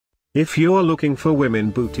If you're looking for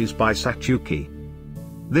women booties by Satuki,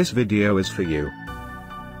 this video is for you.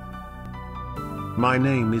 My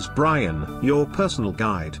name is Brian, your personal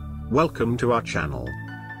guide. Welcome to our channel.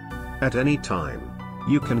 At any time,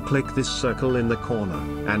 you can click this circle in the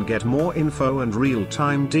corner and get more info and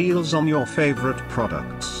real-time deals on your favorite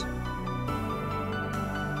products.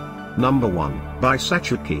 Number 1, by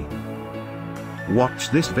Satuki.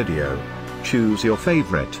 Watch this video. Choose your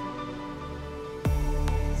favorite.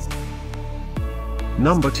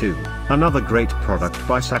 Number 2, another great product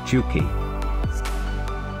by Satuki.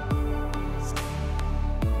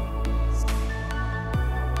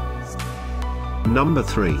 Number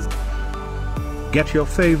 3. Get your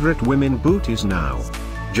favorite women booties now.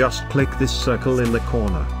 Just click this circle in the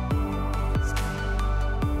corner.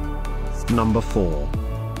 Number 4.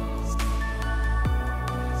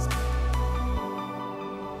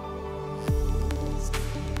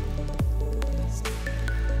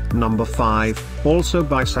 Number 5, also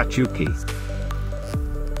by Satuki.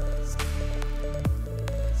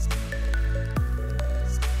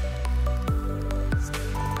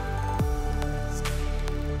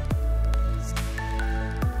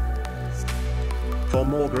 For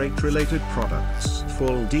more great related products,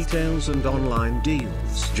 full details and online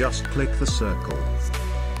deals, just click the circle.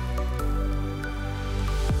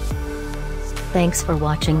 Thanks for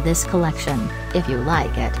watching this collection. If you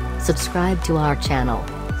like it, subscribe to our channel.